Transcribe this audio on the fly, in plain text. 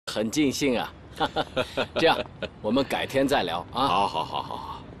很尽兴啊。这样，我们改天再聊啊。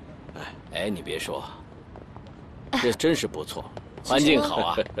好。哎，你别说，这真是不错，环境好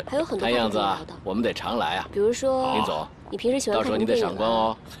啊。还有很多看样子啊话题聊的，我们得常来啊。比如说，林总，你平时喜欢到时候你得看什么电影赏光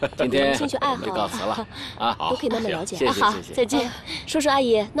哦。今天兴趣爱好我们就告辞了啊，都可以慢慢了解。谢谢好，谢谢，再见，叔叔阿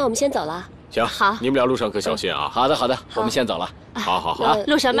姨，那我们先走了。行，好，你们俩路上可小心啊。好的，我们先走了。好，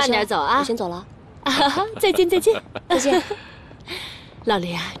路上慢点走啊。我先走了。再见，再见，再见。老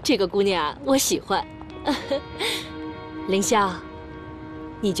林啊，这个姑娘我喜欢。凌霄，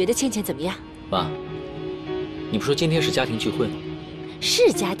你觉得倩倩怎么样？妈，你不说今天是家庭聚会吗？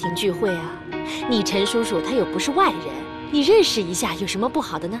是家庭聚会啊，你陈叔叔他又不是外人，你认识一下有什么不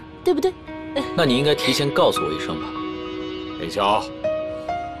好的呢？对不对？那你应该提前告诉我一声吧。林霄，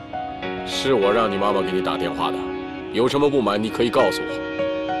是我让你妈妈给你打电话的，有什么不满你可以告诉我。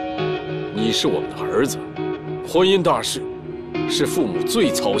你是我们的儿子，婚姻大事是父母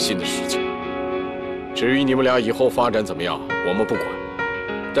最操心的事情。至于你们俩以后发展怎么样，我们不管。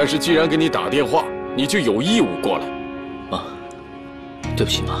但是既然给你打电话，你就有义务过来。妈，对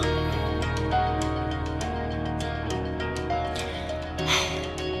不起妈。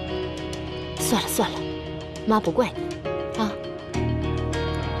算了，妈不怪你啊。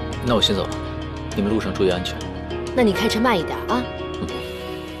那我先走了，你们路上注意安全。那你开车慢一点啊。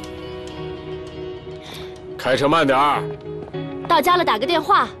开车慢点儿。到家了打个电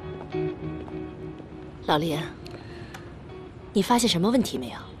话。老林，你发现什么问题没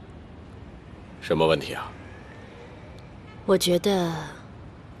有？什么问题啊？我觉得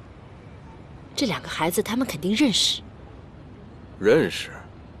这两个孩子他们肯定认识。认识？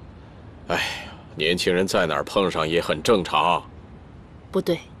哎呀，年轻人在哪儿碰上也很正常。不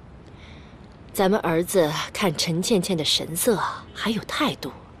对，咱们儿子看陈倩倩的神色还有态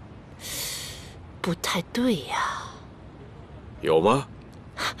度，不太对呀。有吗？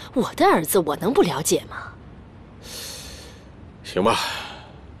我的儿子我能不了解吗？行吧，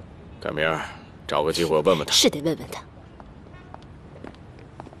赶明儿找个机会问问他。是得问问他。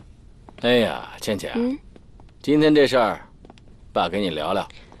哎呀，倩倩，今天这事儿，爸跟你聊聊。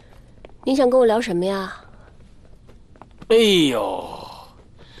你想跟我聊什么呀？哎呦，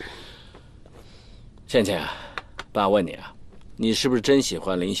倩倩，爸问你啊，你是不是真喜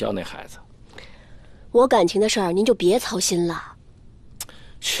欢凌霄那孩子？我感情的事儿您就别操心了。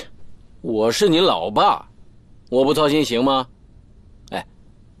切，我是你老爸，我不操心行吗？哎，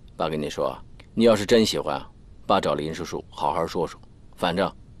爸跟你说，你要是真喜欢，爸找林叔叔好好说说，反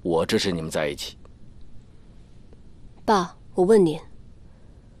正我支持你们在一起。爸，我问您，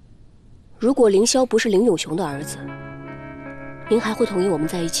如果凌霄不是林永雄的儿子，您还会同意我们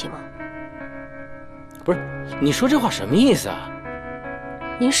在一起吗？不是，你说这话什么意思啊？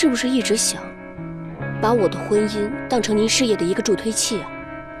您是不是一直想把我的婚姻当成您事业的一个助推器啊？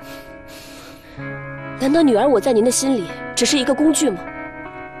难道女儿我在您的心里只是一个工具吗？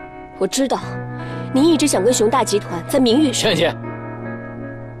我知道，您一直想跟熊大集团在名誉上。倩倩，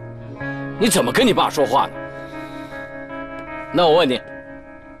你怎么跟你爸说话呢？那我问你，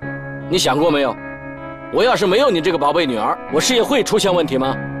你想过没有，我要是没有你这个宝贝女儿，我事业会出现问题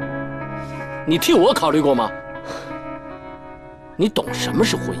吗？你替我考虑过吗？你懂什么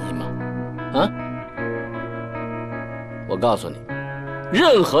是婚姻吗？啊？我告诉你，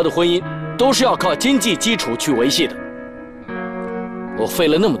任何的婚姻都是要靠经济基础去维系的。我费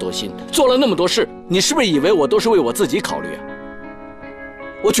了那么多心，做了那么多事，你是不是以为我都是为我自己考虑啊？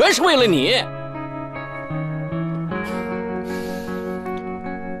我全是为了你。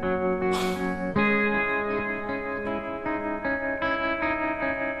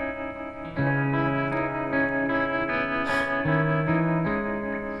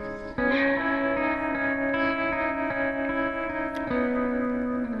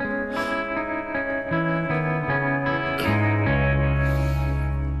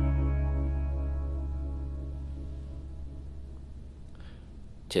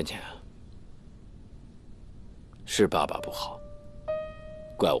倩倩，是爸爸不好，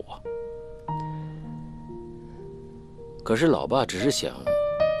怪我。可是老爸只是想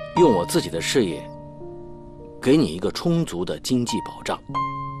用我自己的事业，给你一个充足的经济保障。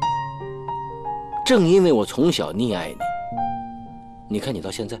正因为我从小溺爱你，你看你到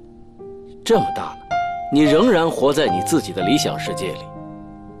现在这么大了，你仍然活在你自己的理想世界里。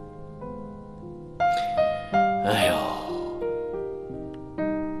哎呦！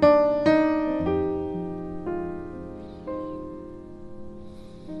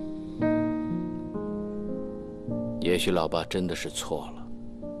也许老爸真的是错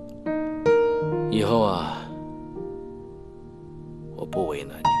了，以后啊，我不为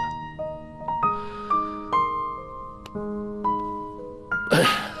难你了。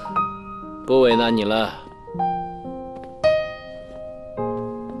不为难你了。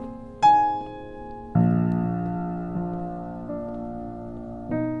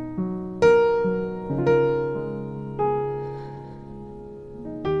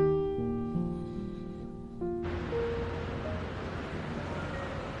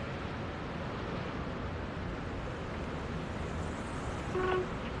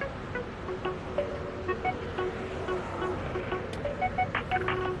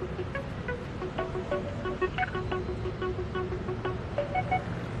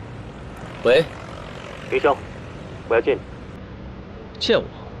喂，林兄，我要见你。见我？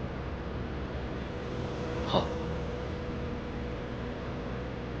好。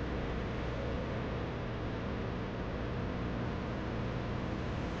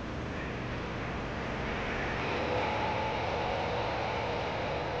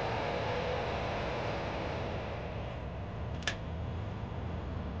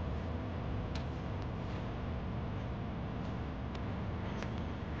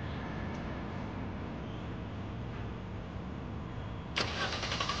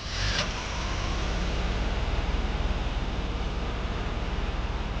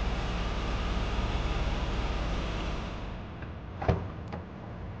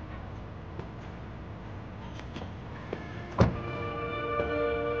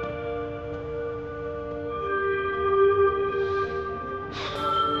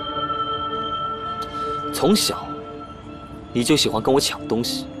从小，你就喜欢跟我抢东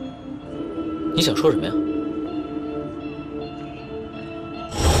西。你想说什么呀？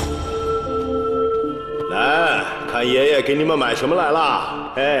来看爷爷给你们买什么来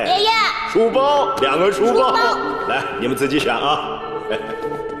了？哎，爷爷，书包，2个书包。来，你们自己选啊。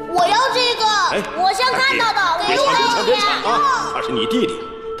我要这个，我先看到的。别抢，别抢啊！他是你弟弟，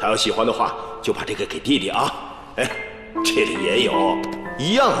他要喜欢的话，就把这个给弟弟啊。哎，这里也有，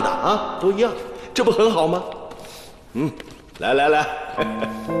一样的啊，都一样。 这不很好吗？来来来，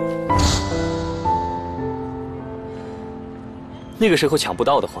那个时候抢不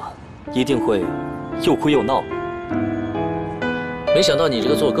到的话，一定会又哭又闹。没想到你这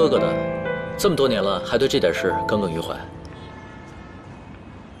个做哥哥的，这么多年了，还对这点事耿耿于怀。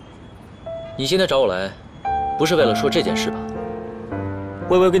你今天找我来，不是为了说这件事吧？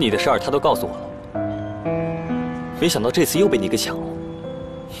微微跟你的事儿，他都告诉我了。没想到这次又被你给抢了。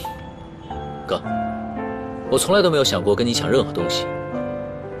 哥，我从来都没有想过跟你抢任何东西。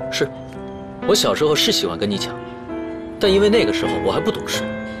是，我小时候是喜欢跟你抢，但因为那个时候我还不懂事。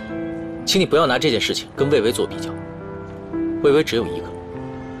请你不要拿这件事情跟魏巍做比较。魏巍只有一个，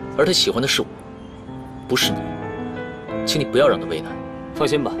而他喜欢的是我，不是你。请你不要让他为难。放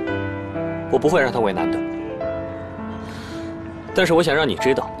心吧，我不会让他为难的。但是我想让你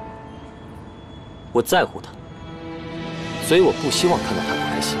知道，我在乎他，所以我不希望看到他不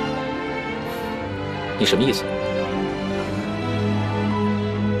开心。 你什么意思？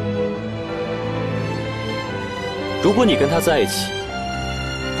如果你跟他在一起，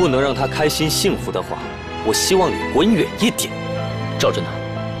不能让他开心幸福的话，我希望你滚远一点。赵侦探，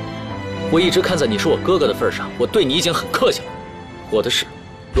我一直看在你是我哥哥的份上，我对你已经很客气了。我的事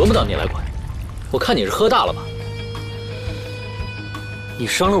轮不到你来管。我看你是喝大了吧？你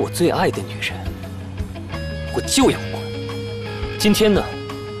伤了我最爱的女人，我就要管。今天呢，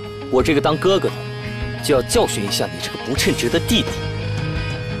我这个当哥哥的。 就要教训一下你这个不称职的弟弟。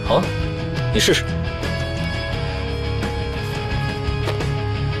好啊，你试试。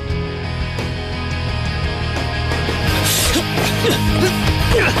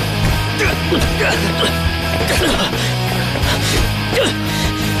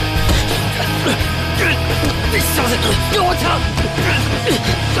小子，跟我抢！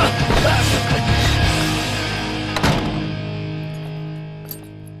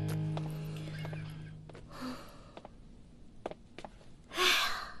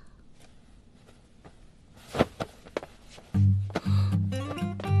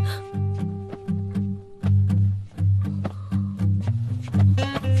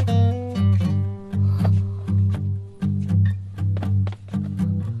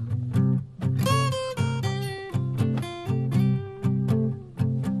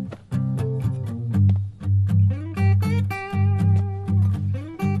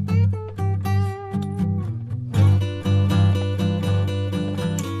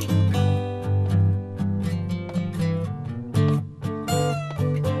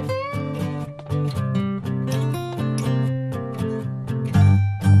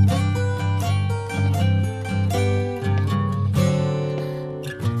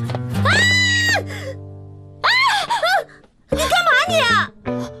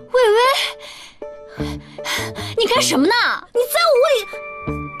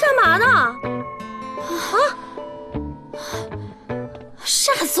嘛呢？啊！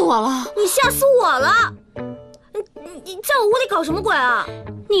吓死我了！你吓死我了！你在我屋里搞什么鬼啊？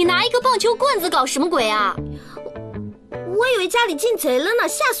你拿一个棒球棍子搞什么鬼啊？我以为家里进贼了呢，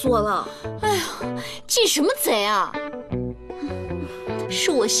吓死我了！哎呀，进什么贼啊？是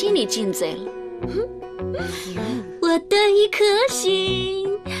我心里进贼了。我的一颗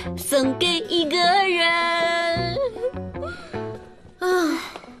心送给一个人。啊，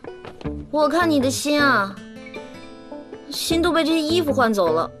我看你的心啊，心都被这些衣服换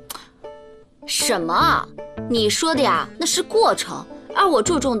走了。什么？你说的呀，那是过程，而我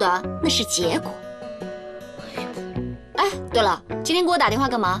注重的那是结果。哎，对了，今天给我打电话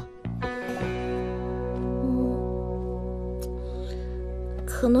干嘛？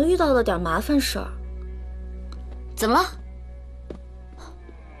可能遇到了点麻烦事儿。怎么了？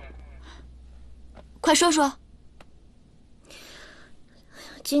快说说。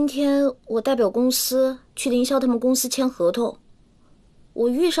今天我代表公司去凌霄他们公司签合同，我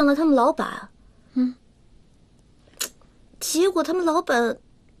遇上了他们老板。结果他们老板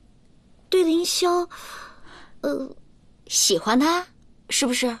对凌霄，喜欢他，是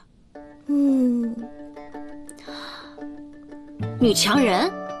不是？女强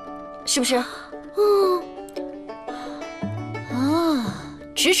人，是不是？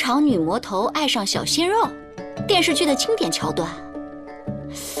职场女魔头爱上小鲜肉，电视剧的经典桥段。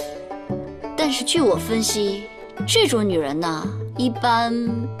但是据我分析，这种女人呢，一般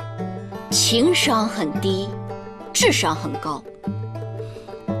情商很低，智商很高。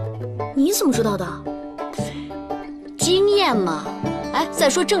你怎么知道的？经验嘛。哎，再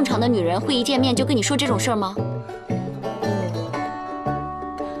说正常的女人会一见面就跟你说这种事儿吗？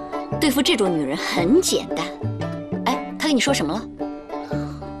对付这种女人很简单。哎，她跟你说什么了？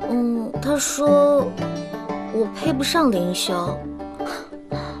他说我配不上凌霄，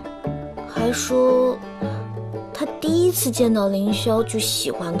还说他第一次见到凌霄就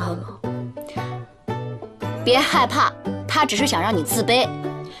喜欢他了。别害怕，他只是想让你自卑。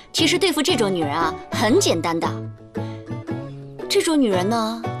其实对付这种女人啊，很简单的。这种女人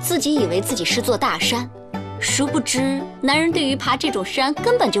呢，自己以为自己是座大山，殊不知男人对于爬这种山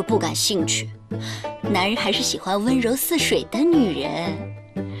根本就不感兴趣。男人还是喜欢温柔似水的女人。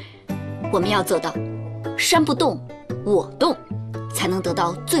我们要做到山不动我动，才能得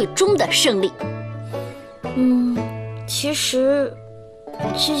到最终的胜利。其实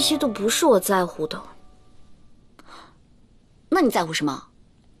这些都不是我在乎的。那你在乎什么？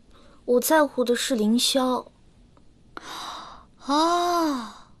我在乎的是凌霄。哦，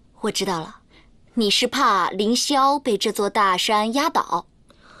我知道了，你是怕凌霄被这座大山压倒。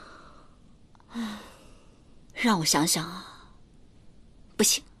让我想想啊，不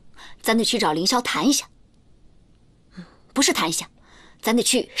行，咱得去找凌霄谈一下。不是谈一下，咱得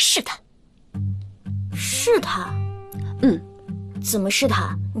去试探。试探？怎么试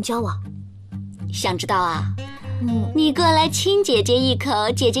探？你教我。想知道啊？你过来亲姐姐一口，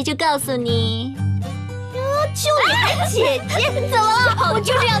姐姐就告诉你。就你还姐姐？怎么了？我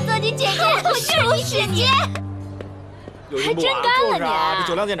就是要做你姐姐，我就是你姐姐。还真干了你！这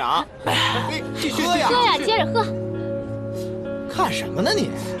酒量见长，继续喝呀！喝呀，接着喝。看什么呢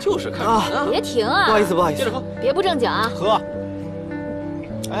你？就是看啊！别停啊！不好意思，不好意思，接着喝，别不正经啊！喝。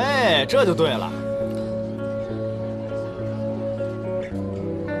哎，这就对了。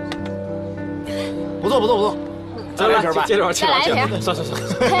不错不错不错，再来一瓶吧，接着玩，再来一瓶。算，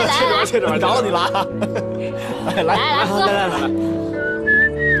来，接着玩，饶了你了啊！来，喝。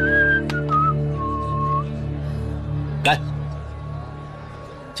来，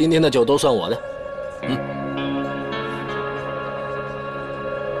今天的酒都算我的。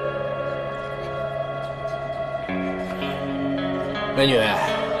美女，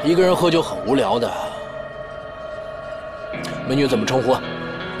一个人喝酒很无聊的。美女怎么称呼？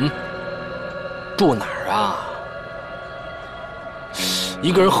住哪儿啊？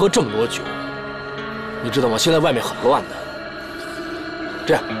一个人喝这么多酒，你知道吗？现在外面很乱的。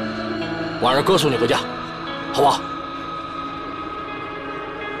这样，晚上哥送你回家，好不好？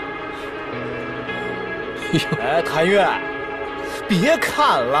哎，谭月，别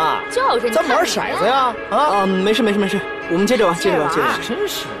看了，就是咱玩骰子呀！啊，没事，我们接着玩。真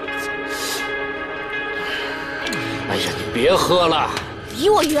是，哎呀，你别喝了，离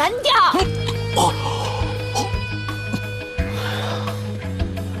我远点儿！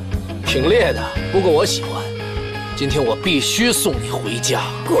挺烈的，不过我喜欢。今天我必须送你回家。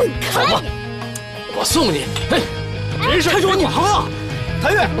滚开！走吧，我送你。哎，没事，他是我女朋友，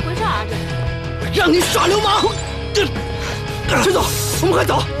谭月。怎么回事啊？让你耍流氓！先走，我们快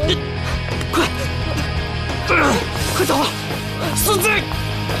走，快走啊！死贼！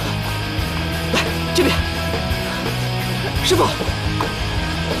师傅，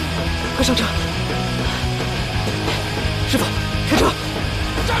快上车！师傅，开车！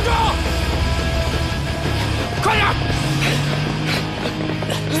站住！快点！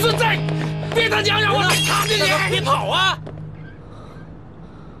孙子，别他娘让我看见你！别跑啊！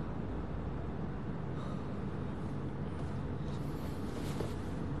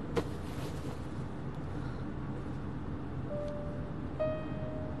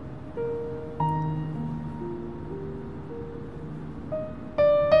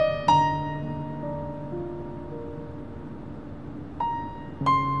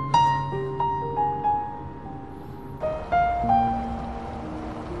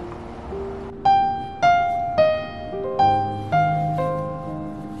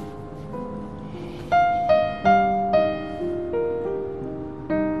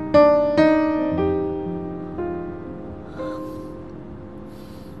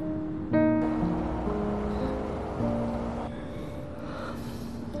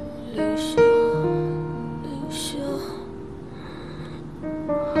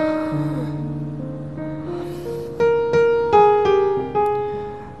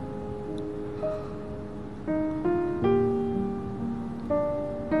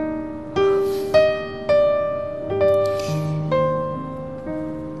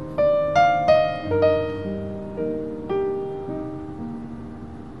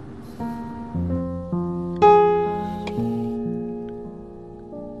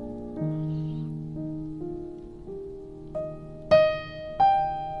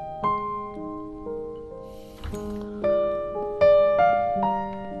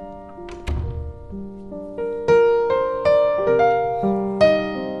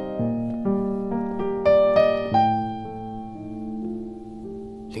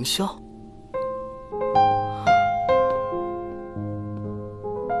凌霄，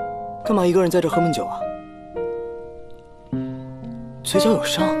干嘛一个人在这喝闷酒啊？嘴角有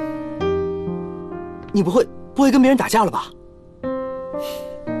伤，你不会跟别人打架了吧？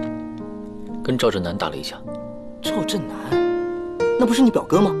跟赵振南打了一架。赵振南，那不是你表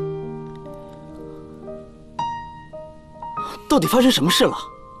哥吗？到底发生什么事了？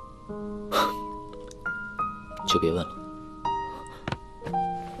就别问了。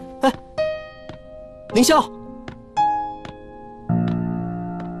哎，凌霄，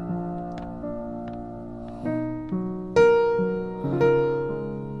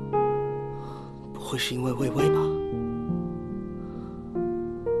不会是因为魏巍吧？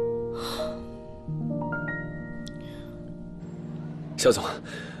肖总，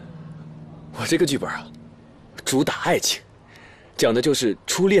我这个剧本啊，主打爱情，讲的就是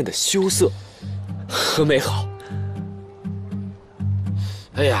初恋的羞涩和美好。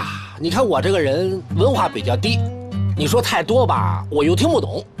哎呀，你看我这个人文化比较低，你说太多吧，我又听不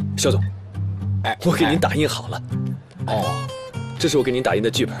懂。肖总，哎，我给您打印好了。哦，这是我给您打印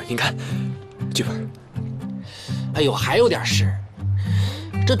的剧本，您看，剧本。哎呦，还有点事，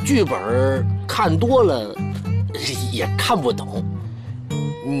这剧本看多了也看不懂。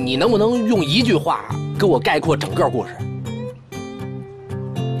你能不能用一句话给我概括整个故事？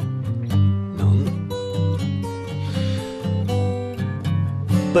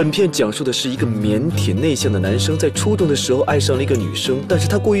本片讲述的是一个腼腆内向的男生在初中的时候爱上了一个女生，但是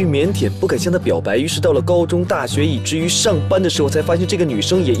他过于腼腆，不敢向她表白，于是到了高中、大学，以至于上班的时候，才发现这个女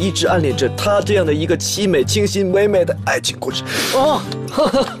生也一直暗恋着他，这样的一个凄美、清新、唯美的爱情故事。哦，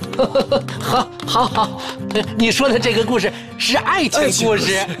好，你说的这个故事是爱情故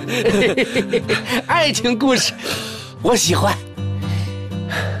事，爱情故事，我喜欢。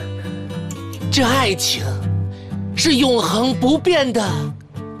这爱情是永恒不变的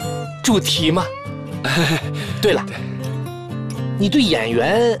主题吗？对了，你对演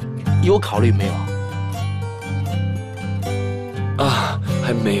员有考虑没有？啊，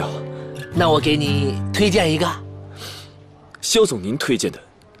还没有。那我给你推荐一个。肖总，您推荐的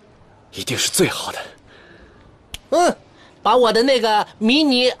一定是最好的。嗯，把我的那个迷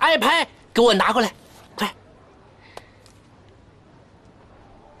你 iPad 给我拿过来，快。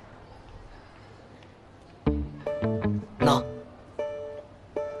喏。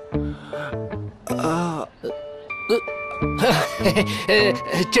啊，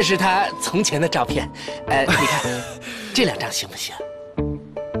这是他从前的照片，你看这两张行不行？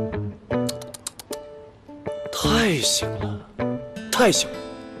太行了，太行了。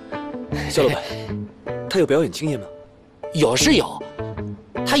肖老板，他有表演经验吗？有是有，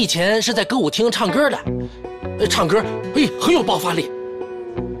他以前是在歌舞厅唱歌的，唱歌很有爆发力。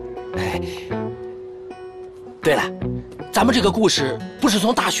对了，咱们这个故事不是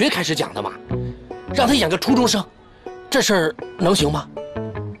从大学开始讲的吗？让他演个初中生，这事儿能行吗？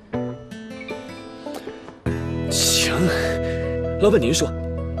行，老板您说，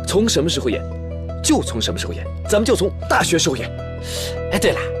从什么时候演，就从什么时候演，咱们就从大学时候演。哎，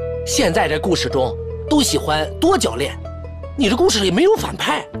对了，现在这故事中都喜欢多角恋，你这故事里没有反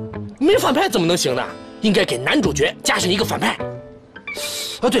派，没反派怎么能行呢？应该给男主角加上一个反派。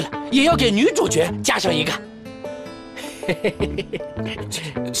哦，对了，也要给女主角加上一个。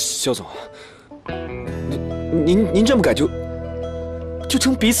肖总，您这么改就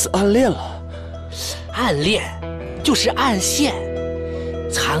成彼此暗恋了。暗恋就是暗线，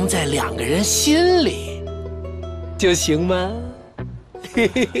藏在两个人心里，就行吗？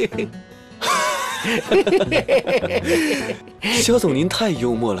肖总，您太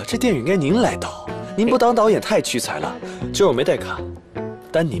幽默了，这电影应该您来导，您不当导演太屈才了。今儿我没带卡，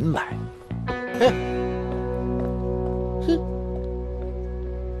单您买。哎，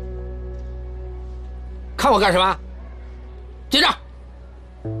看我干什么？结账。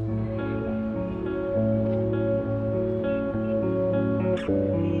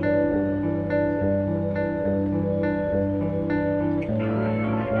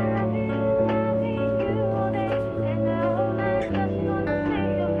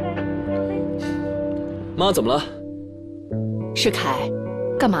妈，怎么了？世凯，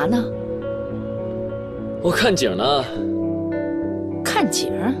干嘛呢？我看景呢。看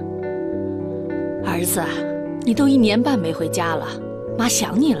景？儿子，你都1年半没回家了，妈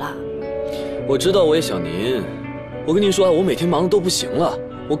想你了。我知道，我也想您。我跟您说，我每天忙得都不行了。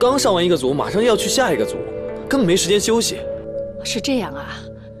我刚上完一个组，马上要去下一个组，根本没时间休息。是这样啊？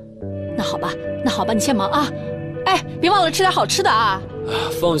那好吧，你先忙啊。哎，别忘了吃点好吃的啊。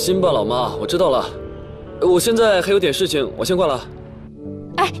放心吧，老妈，我知道了。我现在还有点事情，我先挂了。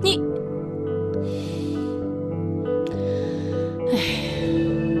哎，你，哎，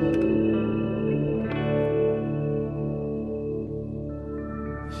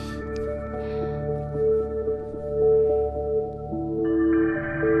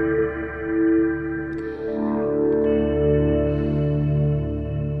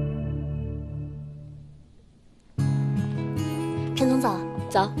陈总早。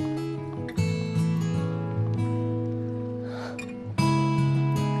早。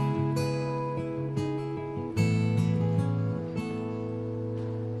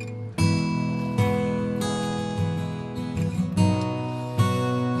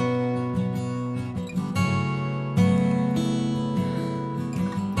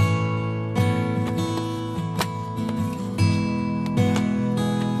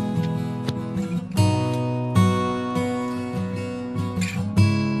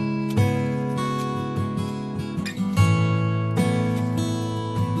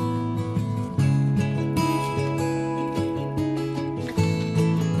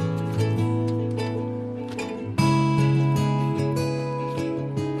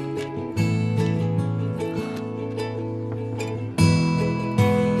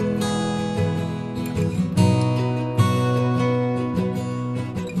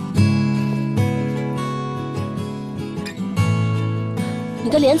你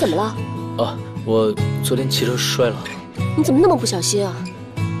的脸怎么了？啊，我昨天骑车摔了。你怎么那么不小心啊？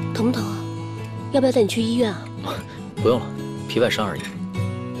疼不疼啊？要不要带你去医院啊？不用了，皮外伤而已。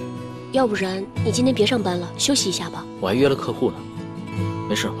要不然你今天别上班了，休息一下吧。我还约了客户呢。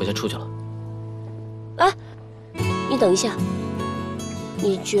没事，我先出去了。哎，你等一下，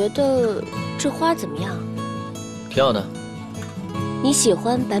你觉得这花怎么样？挺好的。你喜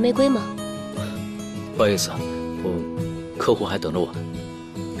欢白玫瑰吗？不好意思，客户还等着我呢。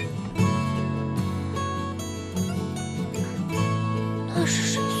那是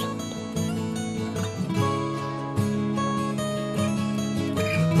谁送的？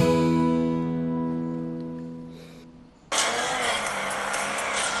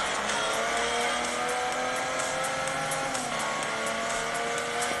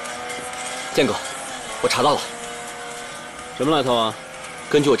建哥，我查到了。什么来头啊？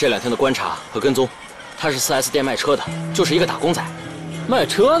根据我这2天的观察和跟踪，他是4S店卖车的，就是一个打工仔。卖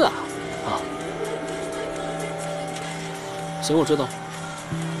车的？啊。行，我知道。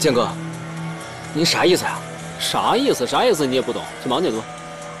建哥，您啥意思呀？啥意思？啥意思？你也不懂，去忙去吧。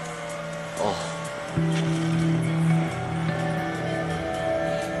哦。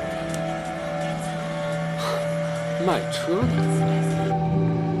卖车的。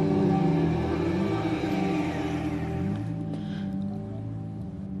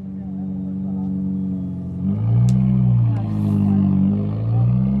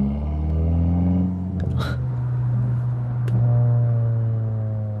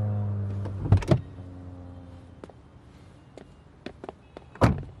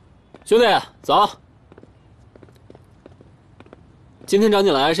兄弟，早！今天找你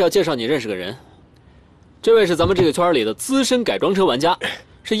来是要介绍你认识个人。这位是咱们这个圈里的资深改装车玩家，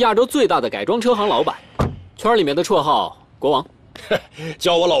是亚洲最大的改装车行老板，圈里面的绰号“国王”。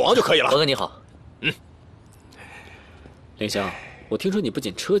叫我老王就可以了。王哥你好。凌霄，我听说你不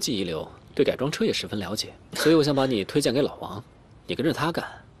仅车技一流，对改装车也十分了解，所以我想把你推荐给老王。你跟着他干，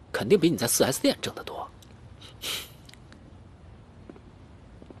肯定比你在4S 店挣得多。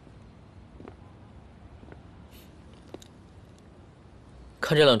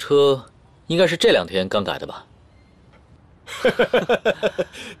看这辆车，应该是这2天刚改的吧？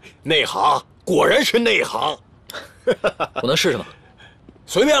内行，果然是内行。我能试试吗？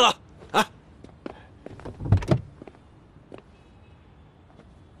随便了。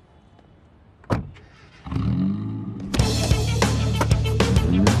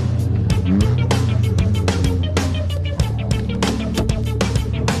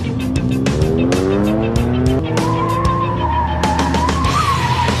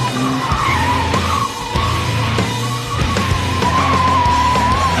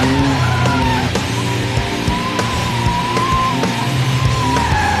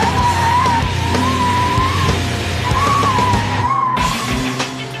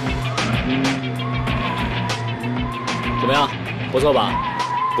不错吧？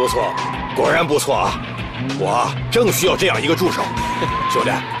不错，果然不错啊！我正需要这样一个助手。兄弟，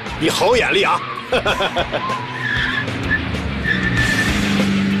你好眼力啊！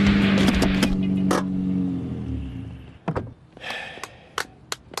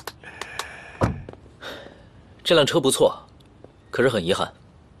这辆车不错，可是很遗憾。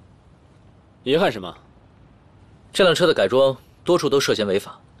遗憾什么？这辆车的改装多处都涉嫌违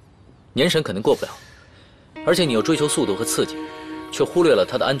法，年审肯定过不了。而且你又追求速度和刺激，却忽略了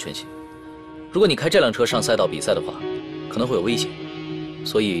它的安全性。如果你开这辆车上赛道比赛的话，可能会有危险。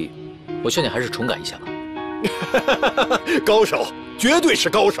所以，我劝你还是重改一下吧。高手，绝对是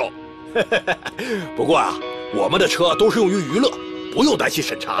高手。不过啊，我们的车都是用于娱乐，不用担心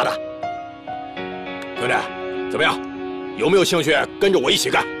审查的。兄弟，怎么样？有没有兴趣跟着我一起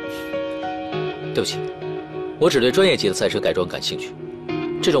干？对不起，我只对专业级的赛车改装感兴趣，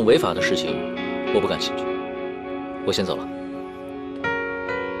这种违法的事情我不感兴趣。我先走了。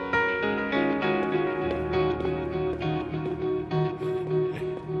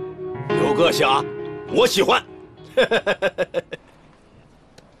有个性啊，我喜欢。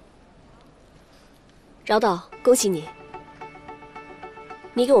饶导，恭喜你！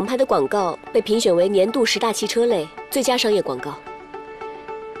你给我们拍的广告被评选为年度10大汽车类最佳商业广告，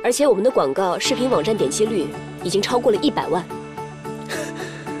而且我们的广告视频网站点击率已经超过了100万。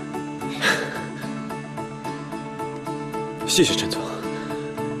谢谢陈总，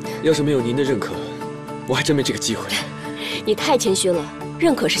要是没有您的认可，我还真没这个机会。你太谦虚了，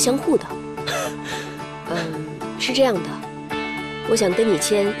认可是相互的。是这样的，我想跟你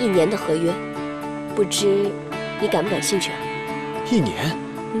签1年的合约，不知你感不感兴趣啊？1年？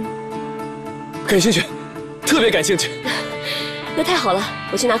感兴趣，特别感兴趣。那太好了，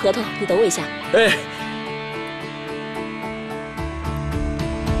我去拿合同，你等我一下。哎。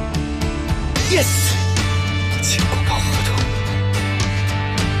Yes。签广告合同。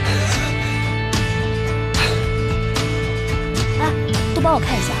啊，都帮我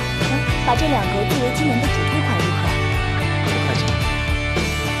看一下，把这2个作为今年的主推款如何？我看一下。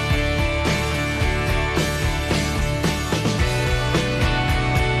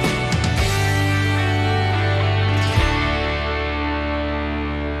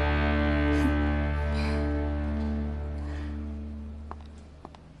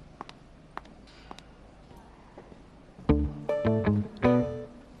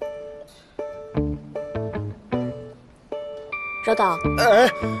饶导，哎，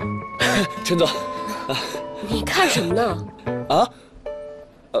陈总，你看什么呢？啊？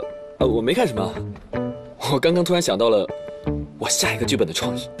我没看什么，我刚刚突然想到了我下一个剧本的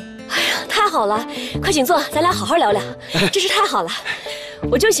创意。哎呀，太好了，快请坐，咱俩好好聊聊，真是太好了，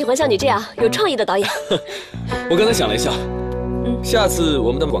我就喜欢像你这样有创意的导演。我刚才想了一下，下次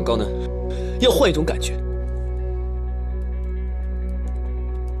我们的广告呢，要换一种感觉。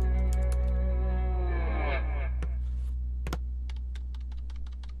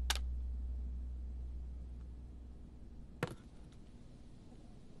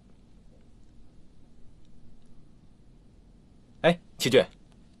哎，齐俊，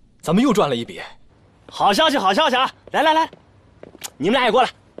咱们又赚了一笔，好消息，好消息啊！来来来，你们俩也过来。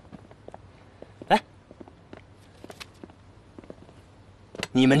来，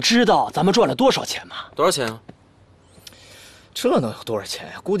你们知道咱们赚了多少钱吗？多少钱啊？这能有多少钱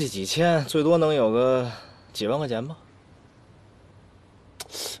呀？估计几千，最多能有个几万块钱吧。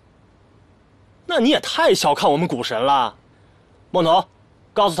那你也太小看我们股神了。孟头，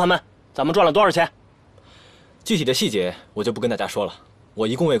告诉他们咱们赚了多少钱。具体的细节我就不跟大家说了。我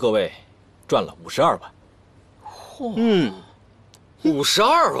一共为各位赚了52万。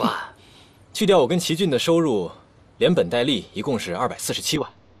52万，去掉我跟齐俊的收入，连本带利一共是247万。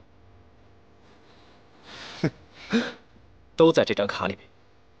都在这张卡里面。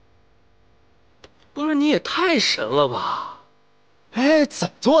不是，你也太神了吧！哎，怎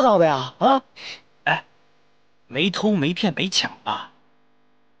么做到的呀？啊？哎，没偷没骗没抢吧？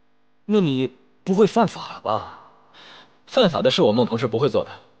那你不会犯法了吧？犯法的是我孟同事不会做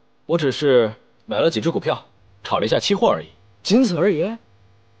的，我只是买了几只股票，炒了一下期货而已，仅此而已，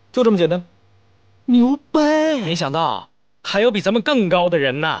就这么简单。牛掰！没想到还有比咱们更高的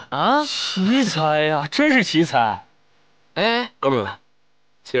人呢！啊，奇才呀，真是奇才！哎，哥们们，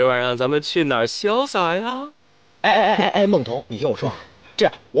今儿晚上咱们去哪儿潇洒呀？哎，孟彤，你听我说，这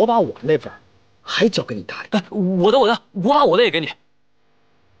样我把我的那份还交给你打理。哎，我把我的也给你。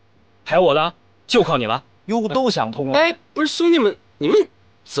还有我的，就靠你了。哟，都想通了。哎，不是兄弟们，你们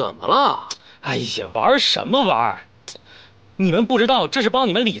怎么了？哎呀，玩什么玩？你们不知道这是帮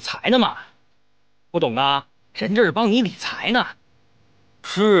你们理财呢吗？不懂啊，人这是帮你理财呢。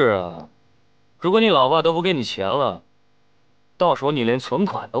是啊，如果你老爸都不给你钱了，到时候你连存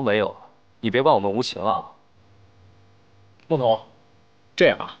款都没有了，你别怪我们无情啊。孟彤，这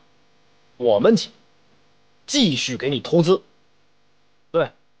样啊，我们继续给你投资。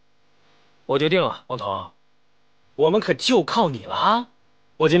对，我决定了，孟彤，我们可就靠你了啊！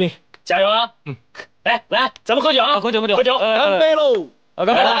我尽力，加油啊！来，咱们喝酒啊！喝酒，干杯喽！干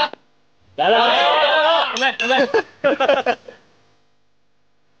杯！来，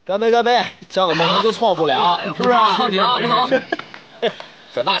干杯！交给孟彤就错不了，是不是？靠你啊，孟彤！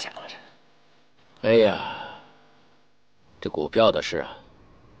赚大钱了这。哎呀，这股票的事啊，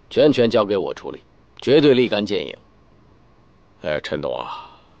全交给我处理，绝对立竿见影。哎，陈董啊，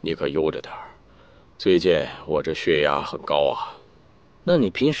你可悠着点儿，最近我这血压很高啊。那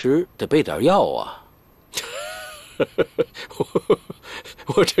你平时得备点药啊。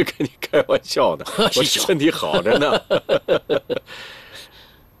我这跟你开玩笑呢，我身体好着呢。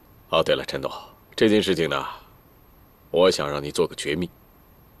哦，对了，陈董，这件事情呢，我想让你做个绝密，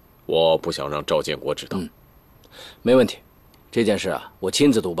我不想让赵建国知道。没问题，这件事啊，我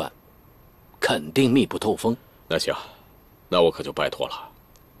亲自督办，肯定密不透风。那行，那我可就拜托了。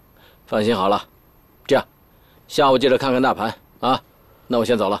放心好了，这样，下午记得看看大盘啊。那我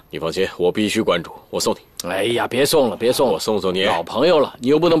先走了。你放心，我必须关注，我送你。哎呀，别送了，我送你。老朋友了，你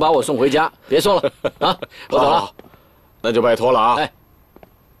又不能把我送回家，别送了啊！我走了，那就拜托了啊。哎。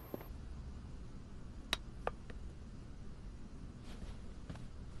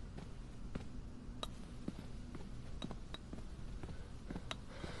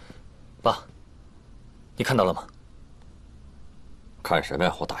爸，你看到了吗？看什么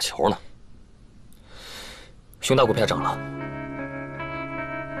呀？我打球呢。熊大股票涨了。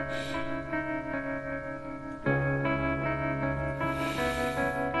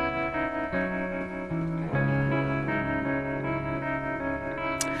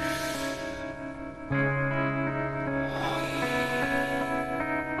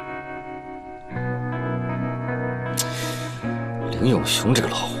林永雄这个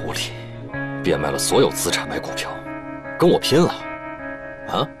老狐狸，变卖了所有资产买股票，跟我拼了，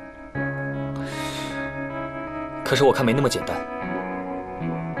啊！可是我看没那么简单。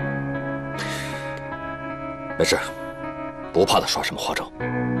没事，不怕他耍什么花招。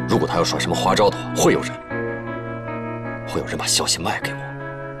如果他要耍什么花招的话，会有人把消息卖给我。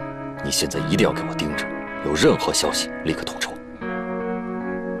你现在一定要给我盯着，有任何消息立刻统筹。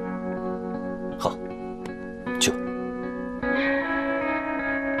好，就。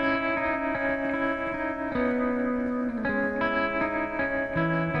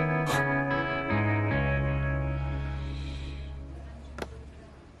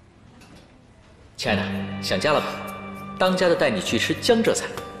亲爱的，想家了吧？当家的带你去吃江浙菜，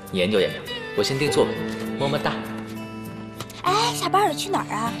你研究研究。我先订座吧，么么哒。哎，下班了去哪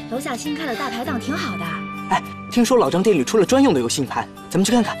儿啊？楼下新开的大排档挺好的。哎，听说老张店里出了专用的油性盘，咱们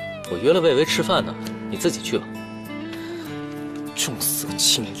去看看。我约了魏巍吃饭呢，你自己去吧。重色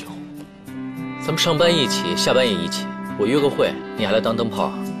轻友，咱们上班一起，下班也一起。我约个会，你还来当灯泡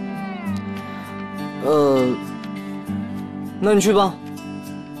啊？那你去吧。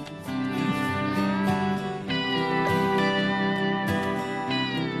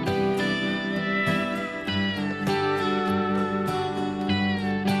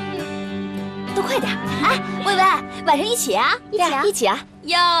快点！哎，薇薇，晚上一起啊？一起啊！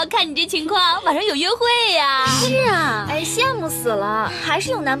哟，看你这情况，晚上有约会呀？是啊，哎，羡慕死了，还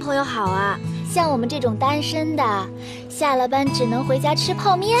是有男朋友好啊。像我们这种单身的，下了班只能回家吃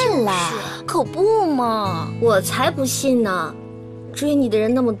泡面了。可不嘛，我才不信呢！追你的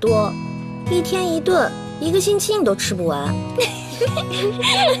人那么多，一天一顿，一个星期你都吃不完。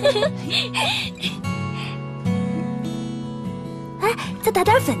哎，再打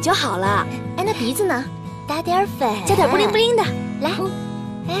点粉就好了。哎，那鼻子呢？打点粉，加点布灵布灵的。来，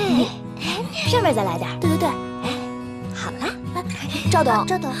哎，上面再来点。对对对，哎，好了。赵董，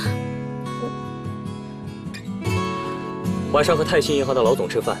赵董。 晚上和泰兴银行的老总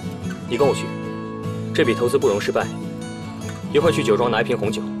吃饭，你跟我去。这笔投资不容失败。一会儿去酒庄拿一瓶红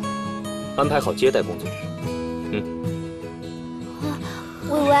酒，安排好接待工作。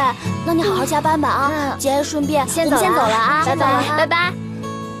薇薇，那你好好加班吧啊！节哀顺变，我们先走了啊！拜拜，拜拜。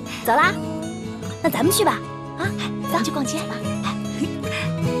走啦，那咱们去吧啊！咱们去逛街吧。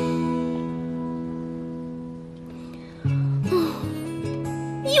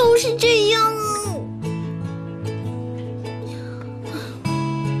又是这样啊！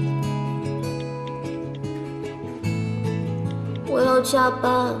 我要加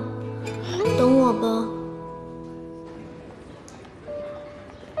班，等我吧。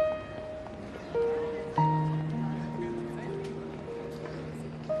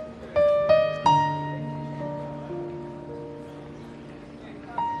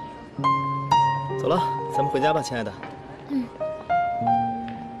走了，咱们回家吧，亲爱的。嗯。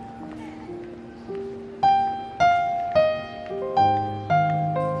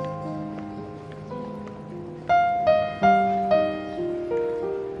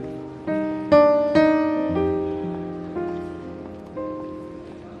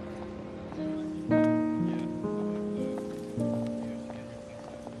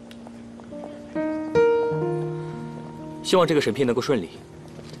 希望这个审批能够顺利，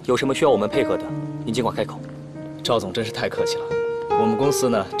有什么需要我们配合的，您尽管开口。赵总真是太客气了，我们公司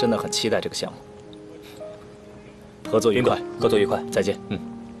呢真的很期待这个项目。合作愉快，合作愉快，再见。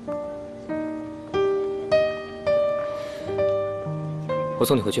我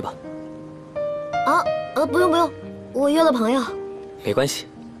送你回去吧。不用不用，我约了朋友。没关系。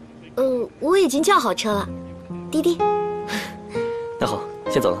我已经叫好车了，滴滴。那好，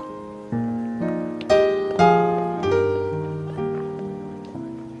先走了。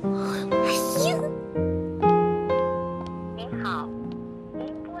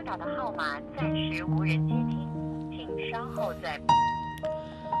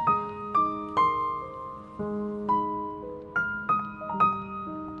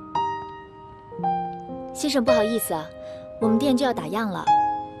 先生，不好意思啊，我们店就要打烊了。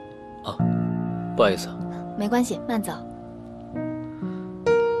啊，不好意思啊。没关系，慢走。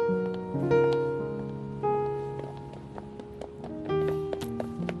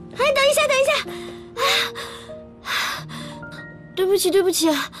哎，等一下，等一下！对不起，对不起，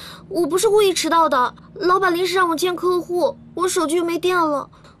我不是故意迟到的。老板临时让我见客户，我手机又没电了。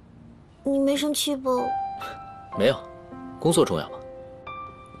你没生气吧？没有，工作重要嘛。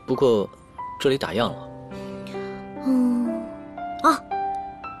不过这里打烊了。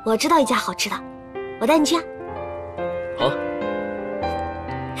 我知道一家好吃的，我带你去啊。好，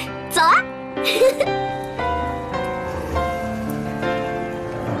走啊！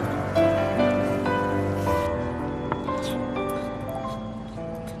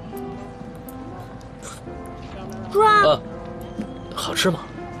啊，好吃吗？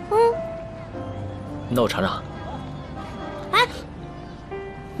那我尝尝。哎，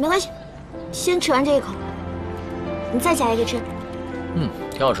没关系，先吃完这一口，你再夹一个吃。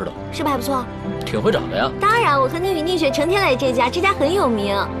 挺好吃的，是不是还不错？挺会找的呀。当然，我和宁宇、宁雪成天来这家，这家很有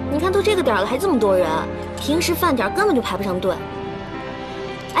名。你看都这个点了，还这么多人，平时饭点根本就排不上队。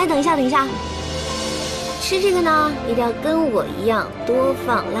哎，等一下，等一下，吃这个呢，一定要跟我一样多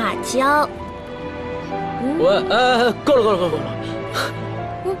放辣椒。够了，够了，够了，够了。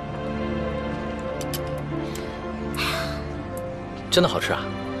真的好吃啊！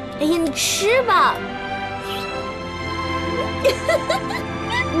哎呀，你吃吧。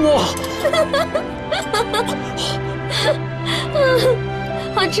哇，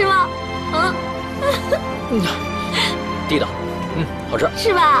好吃吗？啊，地道，好吃，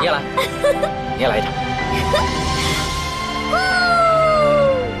是吧？你也来，你也来一点。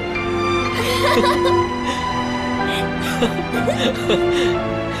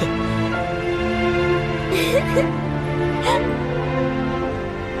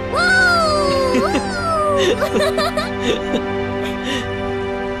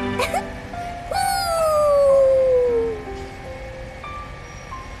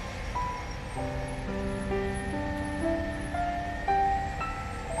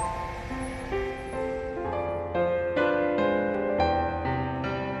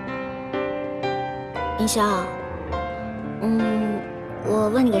云霄，我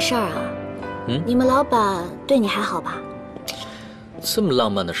问你个事儿啊，你们老板对你还好吧？这么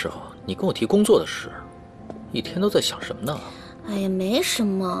浪漫的时候，你跟我提工作的事，一天都在想什么呢？哎呀，没什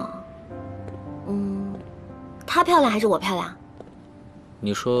么。她漂亮还是我漂亮？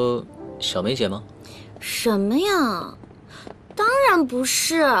你说小梅姐吗？什么呀？当然不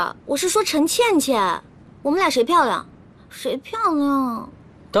是，我是说陈倩倩。我们俩谁漂亮？谁漂亮？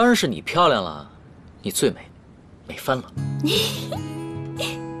当然是你漂亮了，你最美，美翻了。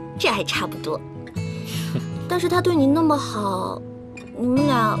这还差不多。但是他对你那么好，你们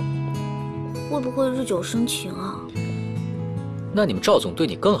俩会不会日久生情啊？那你们赵总对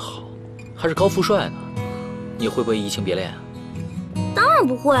你更好，还是高富帅呢，你会不会移情别恋啊？当然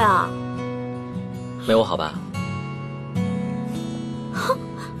不会啊。没我好吧？哼，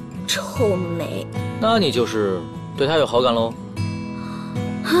臭美。那你就是对他有好感喽？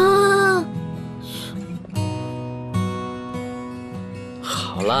啊！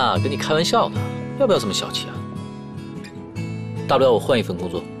好啦，跟你开玩笑的，要不要这么小气啊？大不了我换一份工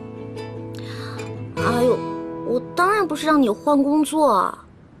作。哎呦，我当然不是让你换工作啊，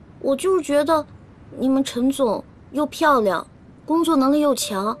我就是觉得你们陈总又漂亮，工作能力又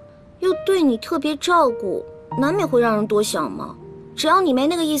强，又对你特别照顾，难免会让人多想嘛。只要你没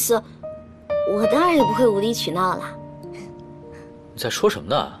那个意思，我当然也不会无理取闹啦。你在说什么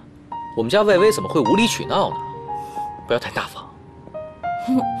呢？我们家魏巍怎么会无理取闹呢？不要太大方。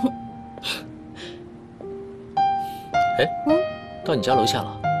哎，到你家楼下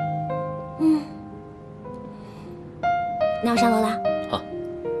了。那我上楼啦。好，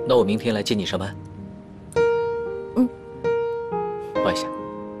那我明天来接你上班。抱一下，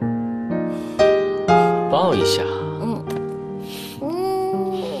抱一下。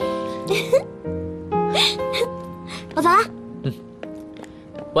我走了。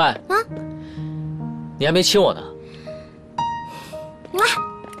喂，你还没亲我呢。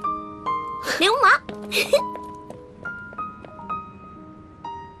流氓。